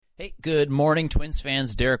Hey, good morning, Twins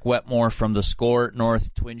fans. Derek Wetmore from the Score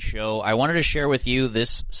North Twins Show. I wanted to share with you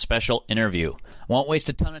this special interview. I won't waste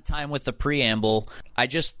a ton of time with the preamble. I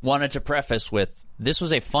just wanted to preface with, this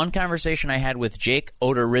was a fun conversation I had with Jake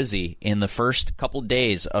Odorizzi in the first couple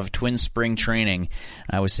days of Twins spring training.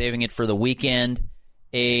 I was saving it for the weekend.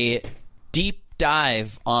 A deep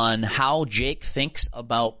dive on how Jake thinks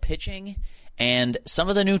about pitching and some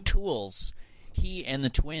of the new tools he and the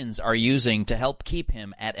Twins are using to help keep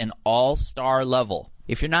him at an all-star level.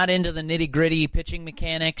 If you're not into the nitty-gritty pitching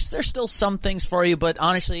mechanics, there's still some things for you, but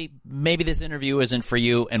honestly, maybe this interview isn't for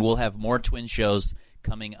you, and we'll have more Twin shows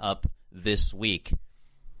coming up this week.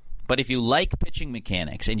 But if you like pitching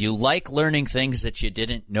mechanics and you like learning things that you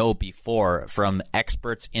didn't know before from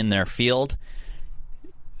experts in their field,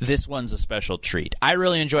 this one's a special treat. I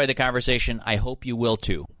really enjoyed the conversation. I hope you will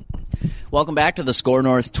too. Welcome back to the Score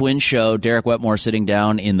North Twins Show. Derek Wetmore sitting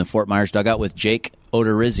down in the Fort Myers dugout with Jake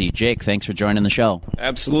Odorizzi. Jake, thanks for joining the show.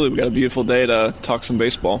 Absolutely. We got a beautiful day to talk some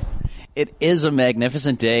baseball. It is a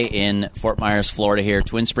magnificent day in Fort Myers, Florida here.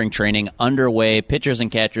 Twin spring training underway. Pitchers and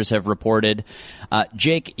catchers have reported.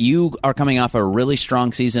 Jake, you are coming off a really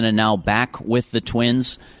strong season and now back with the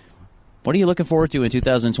Twins. What are you looking forward to in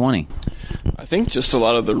 2020? I think just a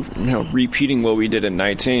lot of the repeating what we did in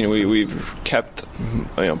 19. We've kept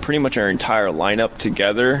pretty much our entire lineup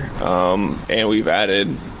together, and we've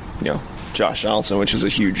added Josh Donaldson, which is a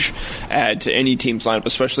huge add to any team's lineup,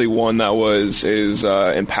 especially one that was as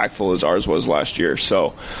impactful as ours was last year.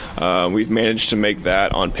 So we've managed to make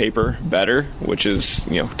that on paper better, which is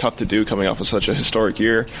tough to do coming off of such a historic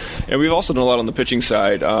year. And we've also done a lot on the pitching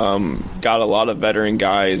side. Got a lot of veteran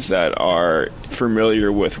guys that are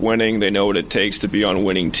familiar with winning. They know what it takes to be on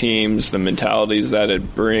winning teams, the mentalities that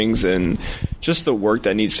it brings, and just the work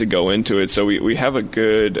that needs to go into it. So we have a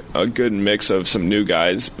good mix of some new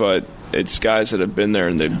guys, but it's guys that have been there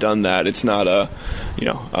and they've done that. It's not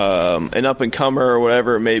an up-and-comer or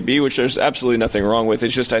whatever it may be, which there's absolutely nothing wrong with.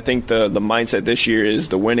 It's just I think the mindset this year is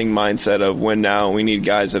the winning mindset of win now. We need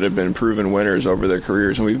guys that have been proven winners over their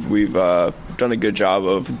careers, and we've done a good job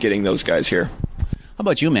of getting those guys here. How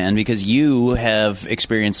about you, man? Because you have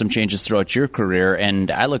experienced some changes throughout your career, and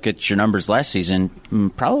I look at your numbers last season,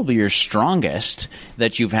 probably your strongest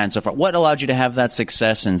that you've had so far. What allowed you to have that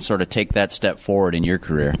success and sort of take that step forward in your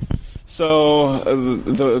career? So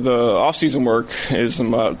the off-season work is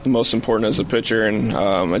the most important as a pitcher,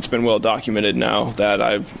 and it's been well documented now that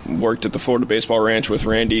I've worked at the Florida Baseball Ranch with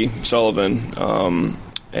Randy Sullivan,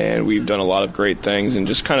 and we've done a lot of great things and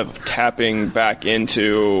just kind of tapping back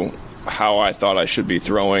into how I thought I should be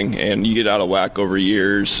throwing, and you get out of whack over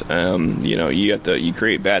years. You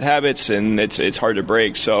create bad habits, and it's hard to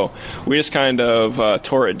break. So we just kind of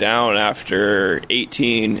tore it down after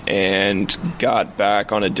 18 and got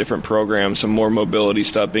back on a different program, some more mobility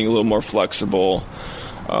stuff, being a little more flexible.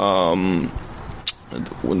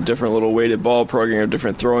 Different little weighted ball program,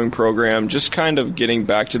 different throwing program, just kind of getting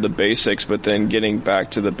back to the basics, but then getting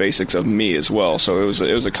back to the basics of me as well. So it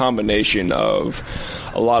was a combination of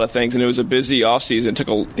a lot of things, and it was a busy offseason. It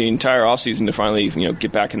took the entire offseason to finally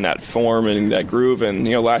get back in that form and that groove, and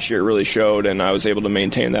last year it really showed, and I was able to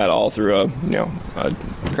maintain that all through a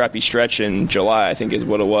crappy stretch in July, I think is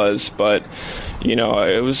what it was. But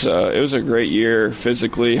it was a great year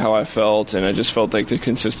physically, how I felt, and I just felt like the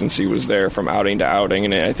consistency was there from outing to outing,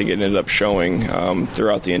 and I think it ended up showing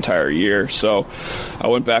throughout the entire year. So I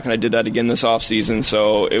went back and I did that again this offseason.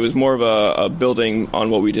 So it was more of a building on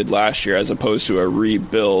what we did last year as opposed to a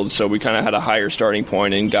rebuild. So we kind of had a higher starting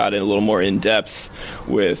point and got in a little more in-depth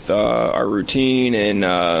with our routine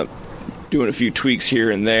and doing a few tweaks here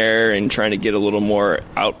and there and trying to get a little more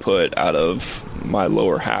output out of my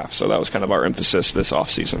lower half. So that was kind of our emphasis this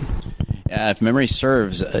offseason. If memory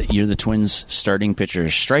serves, you're the Twins' starting pitcher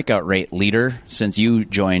strikeout rate leader since you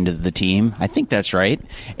joined the team. I think that's right.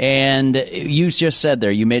 And you just said there,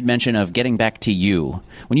 you made mention of getting back to you.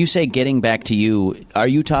 When you say getting back to you, are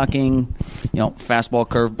you talking, fastball,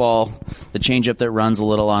 curveball, the changeup that runs a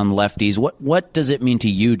little on lefties? What does it mean to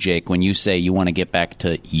you, Jake, when you say you want to get back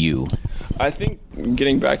to you? I think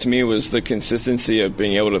getting back to me was the consistency of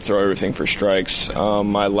being able to throw everything for strikes.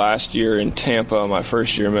 My last year in Tampa, my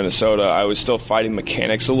first year in Minnesota, I was still fighting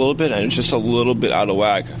mechanics a little bit, and it's just a little bit out of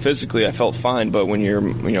whack. Physically, I felt fine, but when you're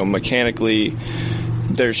mechanically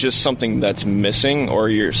there's just something that's missing, or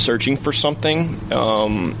you're searching for something,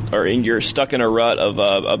 or you're stuck in a rut of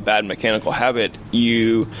a bad mechanical habit,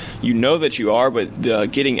 you know that you are, but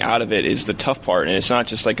getting out of it is the tough part. And it's not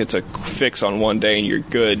just like it's a fix on one day and you're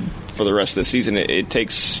good for the rest of the season. It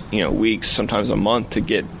takes weeks, sometimes a month, to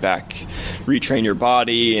get back, retrain your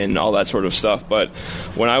body and all that sort of stuff. But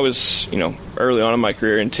when I was early on in my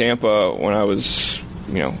career in Tampa, when I was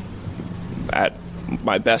at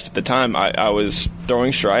my best at the time, I was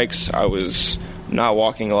throwing strikes. I was not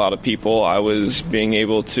walking a lot of people. I was being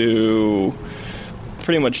able to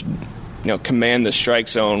pretty much command the strike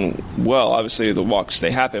zone well. Obviously the walks,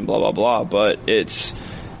 they happen, blah blah blah, but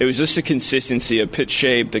it was just the consistency of pitch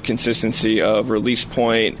shape, the consistency of release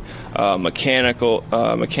point, mechanical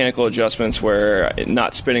adjustments, where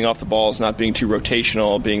not spinning off the balls, not being too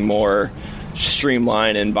rotational, being more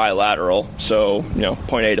streamlined and bilateral. So,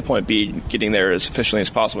 point A to point B, getting there as efficiently as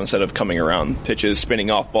possible instead of coming around pitches,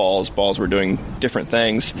 spinning off balls. Balls were doing different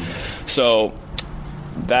things. So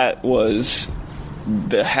that was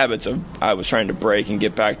the habits I was trying to break and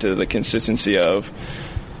get back to the consistency of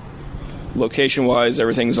location-wise,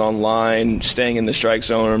 everything's online, staying in the strike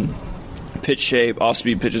zone, pitch shape,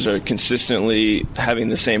 off-speed pitches are consistently having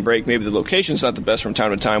the same break. Maybe the location's not the best from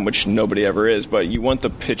time to time, which nobody ever is, but you want the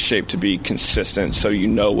pitch shape to be consistent so you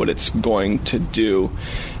know what it's going to do.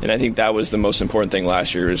 And I think that was the most important thing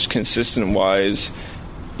last year, is consistent-wise.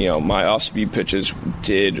 My off-speed pitches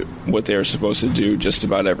did what they were supposed to do just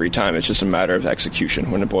about every time. It's just a matter of execution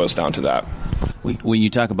when it boils down to that. When you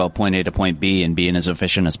talk about point A to point B and being as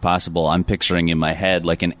efficient as possible, I'm picturing in my head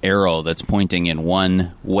like an arrow that's pointing in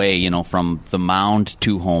one way, from the mound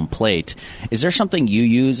to home plate. Is there something you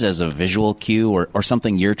use as a visual cue or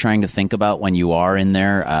something you're trying to think about when you are in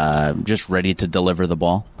there, just ready to deliver the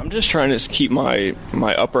ball? I'm just trying to keep my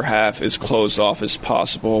upper half as closed off as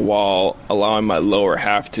possible while allowing my lower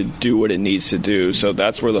half to do what it needs to do. So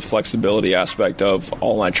that's where the flexibility aspect of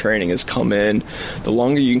all my training has come in. The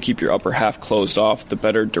longer you can keep your upper half closed off, the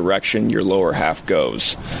better direction your lower half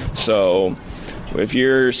goes. So if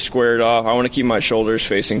you're squared off, I want to keep my shoulders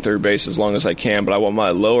facing third base as long as I can, but I want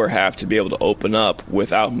my lower half to be able to open up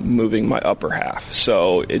without moving my upper half.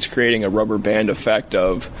 So it's creating a rubber band effect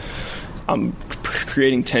of I'm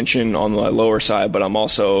creating tension on my lower side, but I'm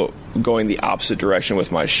also going the opposite direction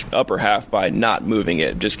with my upper half by not moving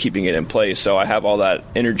it, just keeping it in place. So I have all that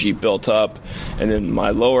energy built up, and then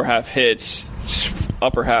my lower half hits,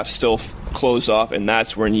 upper half still closed off, and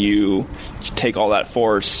that's when you take all that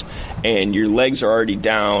force and your legs are already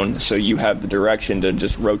down, so you have the direction to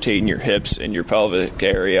just rotate in your hips and your pelvic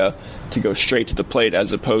area to go straight to the plate,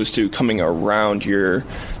 as opposed to coming around your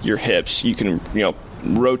hips. You can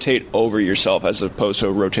rotate over yourself as opposed to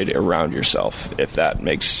rotate around yourself, if that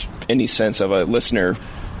makes any sense of a listener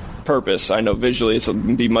purpose. I know visually it'll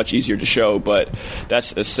be much easier to show, but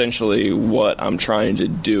that's essentially what I'm trying to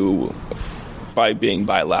do by being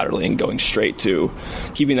bilaterally and going straight to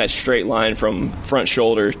keeping that straight line from front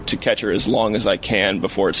shoulder to catcher as long as I can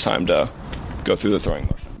before it's time to go through the throwing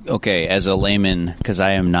motion. Okay, as a layman, because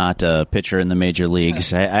I am not a pitcher in the major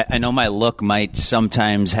leagues, I know my look might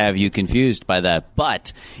sometimes have you confused by that,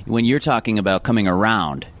 but when you're talking about coming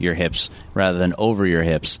around your hips rather than over your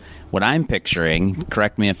hips, what I'm picturing,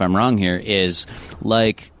 correct me if I'm wrong here, is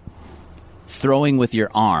like throwing with your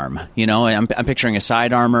arm. I'm picturing a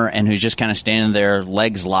side armor and who's just kind of standing there,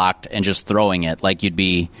 legs locked, and just throwing it like you'd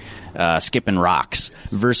be skipping rocks,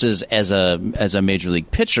 versus as a major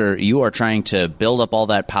league pitcher, you are trying to build up all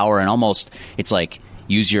that power, and almost it's like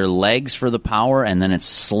use your legs for the power, and then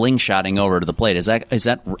it's slingshotting over to the plate. Is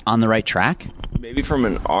that on the right track? Maybe from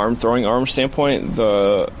an throwing arm standpoint,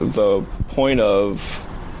 the point of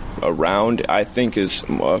around, I think, is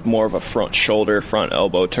more of a front shoulder, front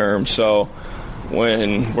elbow term. So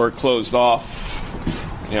when we're closed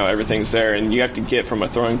off, everything's there, and you have to get from a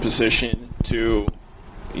throwing position to,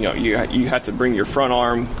 you have to bring your front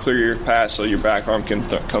arm, clear your pass so your back arm can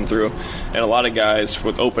come through. And a lot of guys,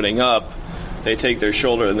 with opening up, they take their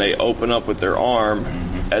shoulder and they open up with their arm,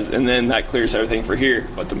 and then that clears everything for here.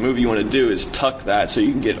 But the move you want to do is tuck that so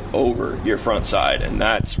you can get over your front side, and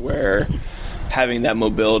that's where having that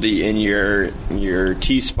mobility in your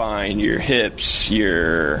T-spine, your hips,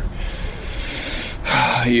 your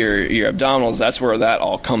abdominals, that's where that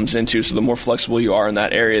all comes into. So the more flexible you are in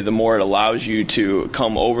that area, the more it allows you to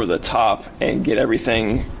come over the top and get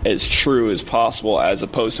everything as true as possible, as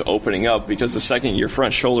opposed to opening up, because the second your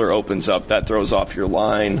front shoulder opens up, that throws off your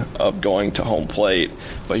line of going to home plate.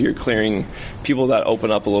 But you're clearing people that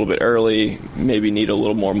open up a little bit early maybe need a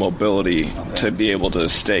little more mobility to be able to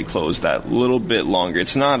stay closed that little bit longer.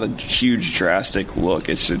 It's not a huge drastic look.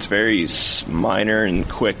 It's very minor and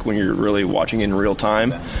quick when you're really watching in real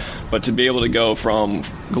time. But to be able to go from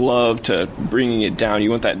glove to bringing it down, you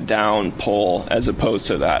want that down pull as opposed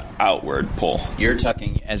to that outward pull. You're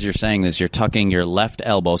tucking, as you're saying this, you're tucking your left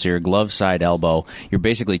elbow, so your glove side elbow. You're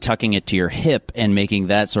basically tucking it to your hip and making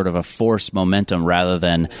that sort of a force momentum rather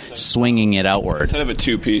than swinging it outward. Instead of a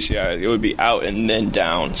two-piece, it would be out and then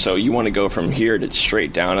down. So you want to go from here to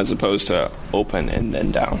straight down as opposed to open and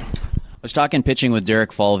then down. I was talking pitching with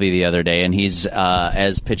Derek Falvey the other day, and he's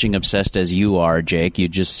as pitching obsessed as you are, Jake. You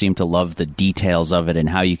just seem to love the details of it and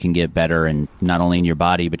how you can get better, and not only in your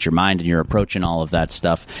body, but your mind and your approach and all of that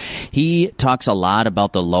stuff. He talks a lot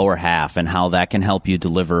about the lower half and how that can help you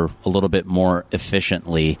deliver a little bit more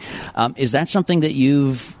efficiently. Is that something that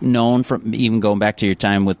you've known from even going back to your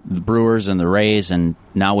time with the Brewers and the Rays and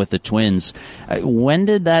now with the Twins? When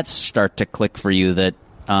did that start to click for you that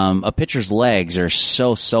a pitcher's legs are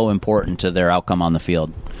so important to their outcome on the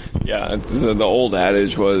field? Yeah, the old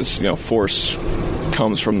adage was, force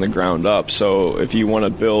comes from the ground up. So if you want to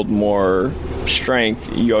build more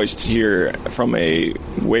strength, you always hear from a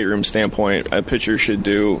weight room standpoint, a pitcher should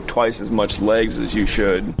do twice as much legs as you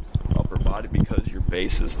should upper body, because your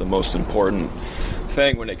base is the most important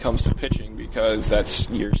thing when it comes to pitching, because that's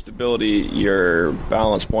your stability, your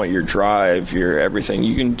balance point, your drive, your everything.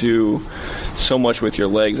 You can do so much with your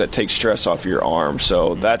legs that takes stress off your arm.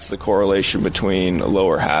 So that's the correlation between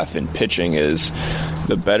lower half and pitching. Is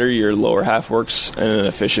the better your lower half works in an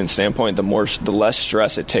efficient standpoint, the less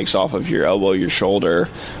stress it takes off of your elbow, your shoulder,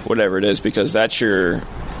 whatever it is, because that's your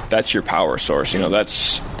power source.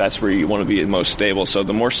 That's where you want to be the most stable. So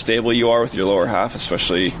the more stable you are with your lower half,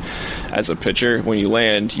 especially as a pitcher, when you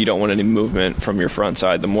land, you don't want any movement from your front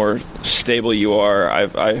side. The more stable you are,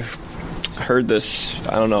 I've heard this,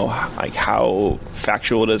 I don't know how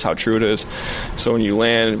factual it is, how true it is. So when you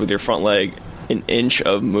land with your front leg, an inch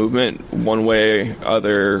of movement one way,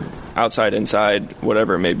 other, outside, inside,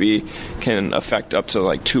 whatever it may be, can affect up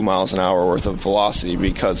to 2 miles an hour worth of velocity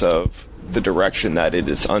because of the direction that it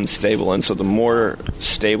is unstable in. So the more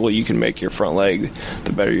stable you can make your front leg,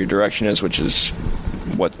 the better your direction is, which is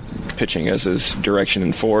what pitching is direction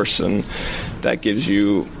and force. And that gives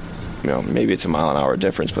you, maybe it's a mile an hour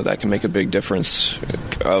difference, but that can make a big difference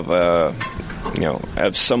of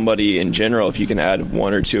somebody in general, if you can add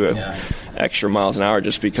 1 or 2 extra miles an hour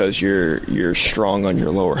just because you're strong on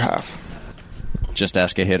your lower half. Just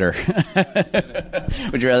ask a hitter.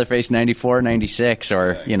 Would you rather face 94, 96,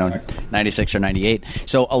 or 96 or 98?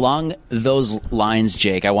 So along those lines,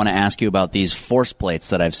 Jake, I want to ask you about these force plates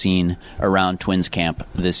that I've seen around Twins camp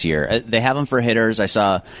this year. They have them for hitters. I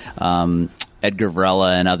saw Edgar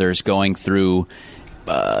Varela and others going through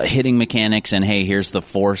hitting mechanics, and hey, here's the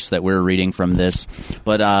force that we're reading from this.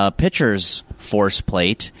 But pitcher's force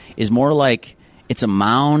plate is more like it's a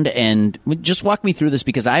mound, and just walk me through this,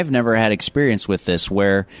 because I've never had experience with this,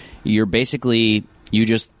 where you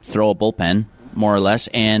just throw a bullpen, more or less,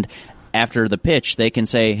 and after the pitch, they can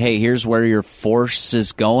say, hey, here's where your force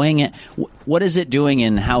is going. What is it doing,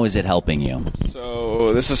 and how is it helping you?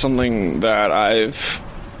 So this is something that I've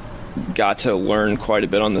got to learn quite a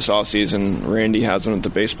bit on this offseason. Randy has one at the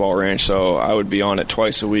baseball ranch, so I would be on it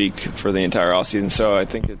twice a week for the entire offseason. So I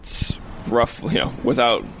think it's rough,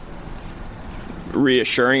 without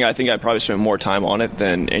reassuring, I think I probably spent more time on it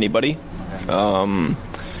than anybody. And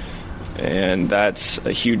that's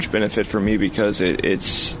a huge benefit for me, because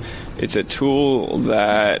it's a tool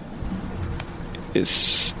that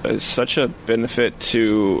is such a benefit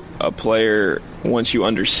to a player once you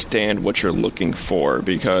understand what you're looking for,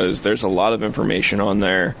 because there's a lot of information on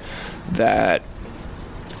there that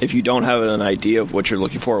if you don't have an idea of what you're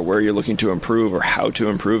looking for, or where you're looking to improve, or how to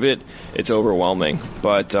improve it, it's overwhelming.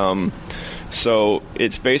 But so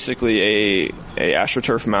it's basically a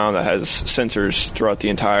AstroTurf mound that has sensors throughout the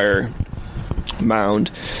entire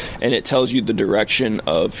mound, and it tells you the direction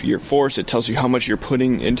of your force. It tells you how much you're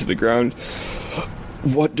putting into the ground,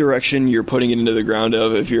 what direction you're putting it into the ground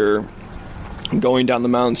of, if you're going down the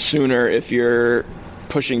mound sooner, if you're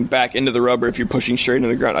pushing back into the rubber, if you're pushing straight into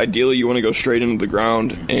the ground. Ideally, you want to go straight into the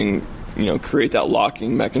ground and create that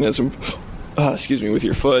locking mechanism with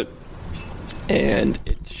your foot. And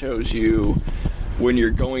it shows you when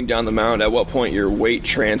you're going down the mound at what point your weight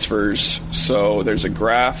transfers. So there's a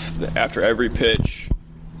graph after every pitch,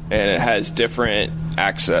 and it has different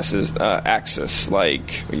axes,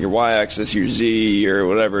 like your y-axis, your z, or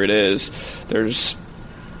whatever it is. There's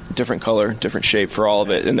different color, different shape for all of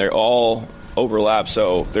it, and they're all overlap.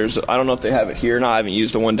 So I don't know if they have it here or not. I haven't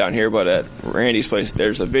used the one down here, but at Randy's place,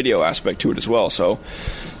 there's a video aspect to it as well. So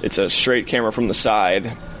it's a straight camera from the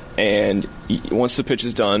side, and once the pitch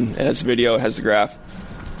is done, it has video, it has the graph.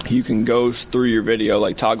 You can go through your video,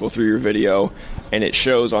 like toggle through your video, and it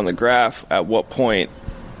shows on the graph at what point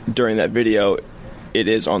during that video it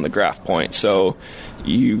is on the graph point. So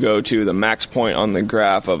you go to the max point on the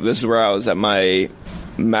graph of this is where I was at my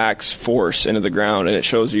max force into the ground, and it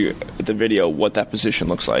shows you at the video what that position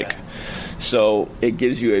looks like. So it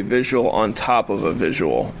gives you a visual on top of a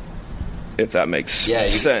visual, if that makes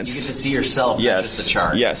sense. You get to see yourself, not just the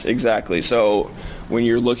chart. Yes, exactly. So when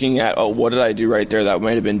you're looking at, what did I do right there that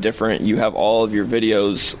might have been different, you have all of your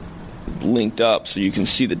videos linked up so you can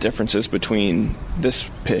see the differences between this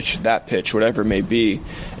pitch, that pitch, whatever it may be,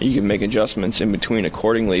 and you can make adjustments in between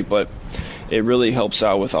accordingly. But it really helps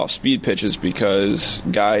out with off-speed pitches because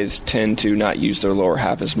guys tend to not use their lower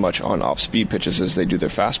half as much on off-speed pitches as they do their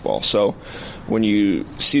fastball. So when you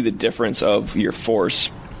see the difference of your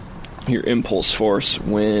force, your impulse force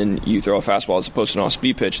when you throw a fastball as opposed to an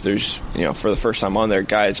off-speed pitch, there's, for the first time on there,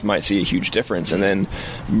 guys might see a huge difference. And then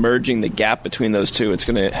merging the gap between those two, it's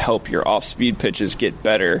going to help your off-speed pitches get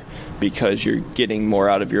better because you're getting more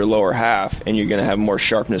out of your lower half, and you're going to have more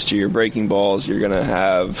sharpness to your breaking balls. You're going to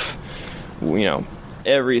have,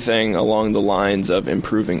 everything along the lines of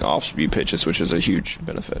improving off-speed pitches, which is a huge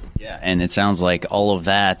benefit. Yeah, and it sounds like all of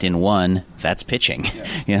that in one, that's pitching.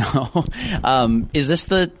 Yeah. Is this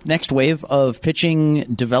the next wave of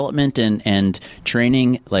pitching development and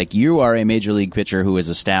training? Like, you are a major league pitcher who is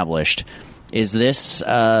established. Is this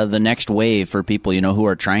the next wave for people, who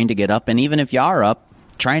are trying to get up, and even if you are up,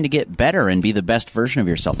 trying to get better and be the best version of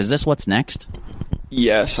yourself? Is this what's next?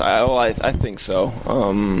 Yes, I think so.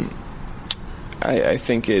 I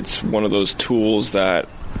think it's one of those tools that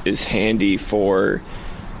is handy for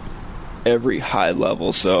every high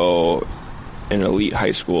level. So an elite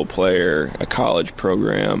high school player, a college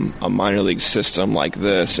program, a minor league system like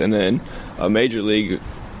this, and then a major league,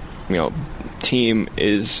 team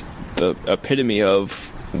is the epitome of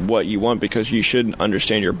what you want, because you should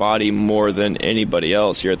understand your body more than anybody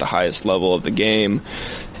else. You're at the highest level of the game,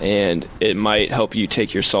 and it might help you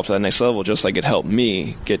take yourself to that next level, just like it helped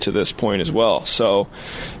me get to this point as well. So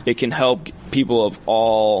it can help people of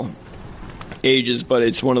all ages, but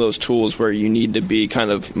it's one of those tools where you need to be kind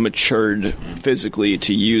of matured physically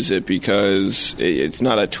to use it, because it's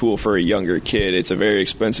not a tool for a younger kid. It's a very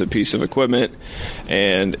expensive piece of equipment,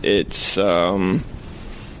 and it's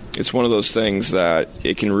one of those things that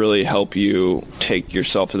it can really help you take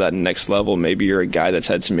yourself to that next level. Maybe you're a guy that's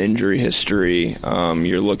had some injury history.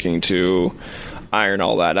 You're looking to iron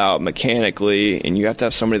all that out mechanically, and you have to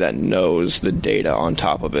have somebody that knows the data on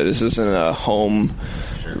top of it. This isn't a home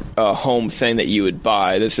thing that you would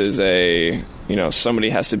buy. This is somebody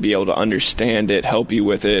has to be able to understand it, help you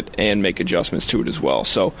with it, and make adjustments to it as well.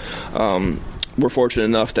 So we're fortunate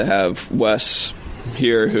enough to have Wes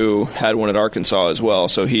here, who had one at Arkansas as well,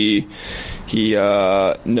 so he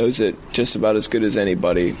knows it just about as good as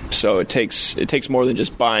anybody. So it takes more than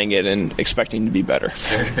just buying it and expecting to be better.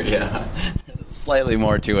 Yeah, slightly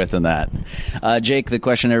more to it than that. Jake, the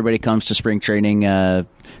question everybody comes to spring training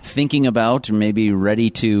thinking about, maybe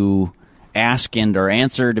ready to ask and or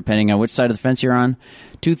answer, depending on which side of the fence you're on.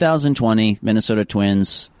 2020 Minnesota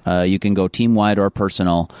Twins. You can go team-wide or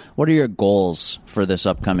personal. What are your goals for this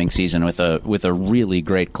upcoming season with a really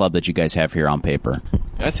great club that you guys have here on paper?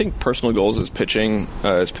 I think personal goals as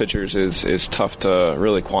pitchers is tough to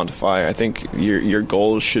really quantify. I think your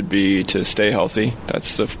goals should be to stay healthy.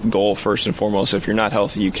 That's the goal first and foremost. If you're not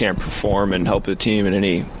healthy, you can't perform and help the team in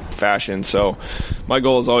any fashion. So my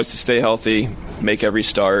goal is always to stay healthy, make every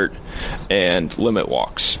start, and limit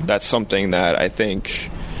walks. That's something that I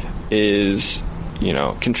think is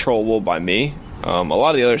controllable by me. A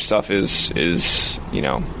lot of the other stuff is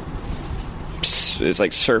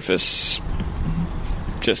like surface.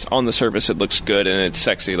 Just on the surface, it looks good and it's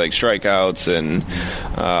sexy, like strikeouts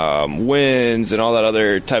and wins and all that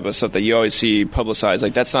other type of stuff that you always see publicized.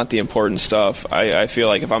 Like, that's not the important stuff. I feel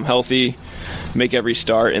like if I'm healthy, make every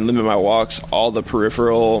start, and limit my walks, all the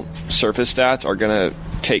peripheral surface stats are going to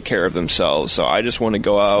take care of themselves. So I just want to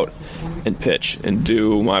go out and pitch and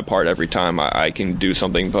do my part every time I can do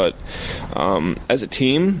something. But as a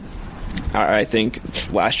team, I think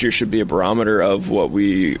last year should be a barometer of what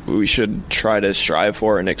we should try to strive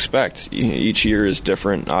for and expect. Each year is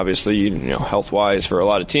different, obviously, health-wise for a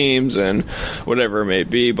lot of teams and whatever it may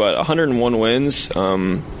be. But 101 wins,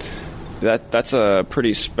 that's a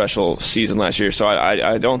pretty special season last year. So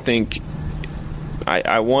I don't think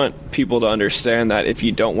I want people to understand that if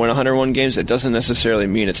you don't win 101 games, it doesn't necessarily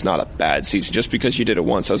mean it's not a bad season. Just because you did it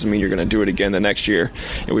once doesn't mean you're going to do it again the next year.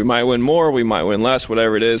 And we might win more, we might win less,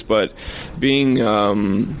 whatever it is, but being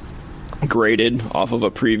graded off of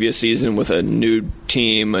a previous season with a new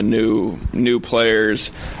team, a new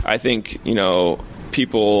players, I think,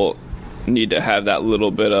 people need to have that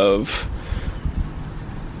little bit of,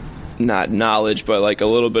 not knowledge, but like a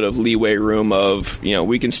little bit of leeway room of,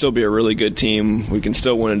 we can still be a really good team, we can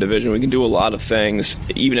still win a division, we can do a lot of things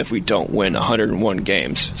even if we don't win 101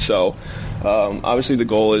 games. So obviously the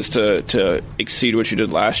goal is to exceed what you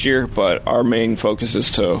did last year, but our main focus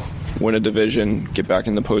is to win a division, get back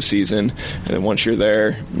in the postseason, and then once you're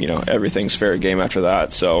there, everything's fair game after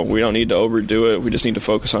that. So we don't need to overdo it. We just need to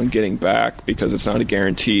focus on getting back, because it's not a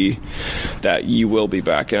guarantee that you will be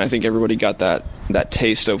back. And I think everybody got that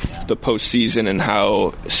taste of the postseason and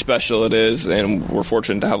how special it is, and we're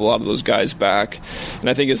fortunate to have a lot of those guys back. And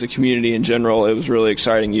I think as a community in general, it was a really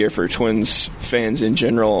exciting year for Twins fans in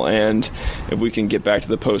general, and if we can get back to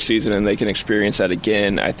the postseason and they can experience that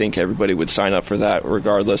again, I think everybody would sign up for that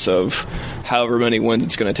regardless of however many wins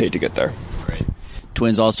it's going to take to get there. Great.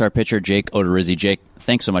 Twins All-Star pitcher Jake Odorizzi. Jake,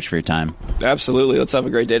 thanks so much for your time. Absolutely. Let's have a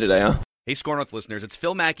great day today, huh? Hey, Score North listeners, it's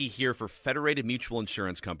Phil Mackey here for Federated Mutual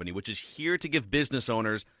Insurance Company, which is here to give business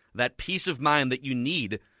owners that peace of mind that you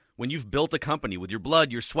need when you've built a company with your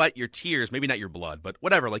blood, your sweat, your tears, maybe not your blood, but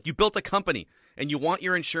whatever, like you built a company, and you want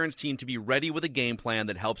your insurance team to be ready with a game plan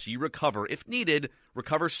that helps you recover, if needed,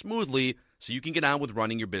 recover smoothly so you can get on with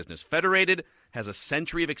running your business. Federated has a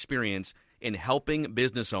century of experience in helping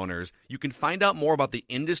business owners. You can find out more about the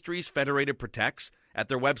industries Federated protects at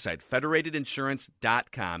their website,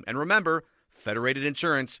 federatedinsurance.com. And remember, Federated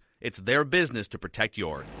Insurance, it's their business to protect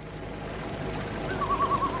yours.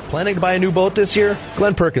 Planning to buy a new boat this year?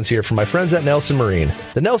 Glenn Perkins here from my friends at Nelson Marine.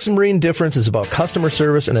 The Nelson Marine difference is about customer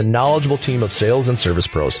service and a knowledgeable team of sales and service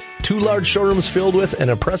pros. 2 large showrooms filled with an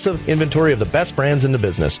impressive inventory of the best brands in the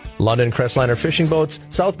business. London Crestliner fishing boats,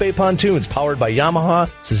 South Bay pontoons powered by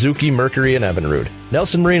Yamaha, Suzuki, Mercury, and Evinrude.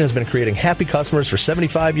 Nelson Marine has been creating happy customers for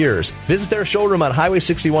 75 years. Visit their showroom on Highway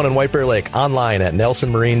 61 in White Bear Lake, online at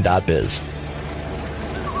nelsonmarine.biz.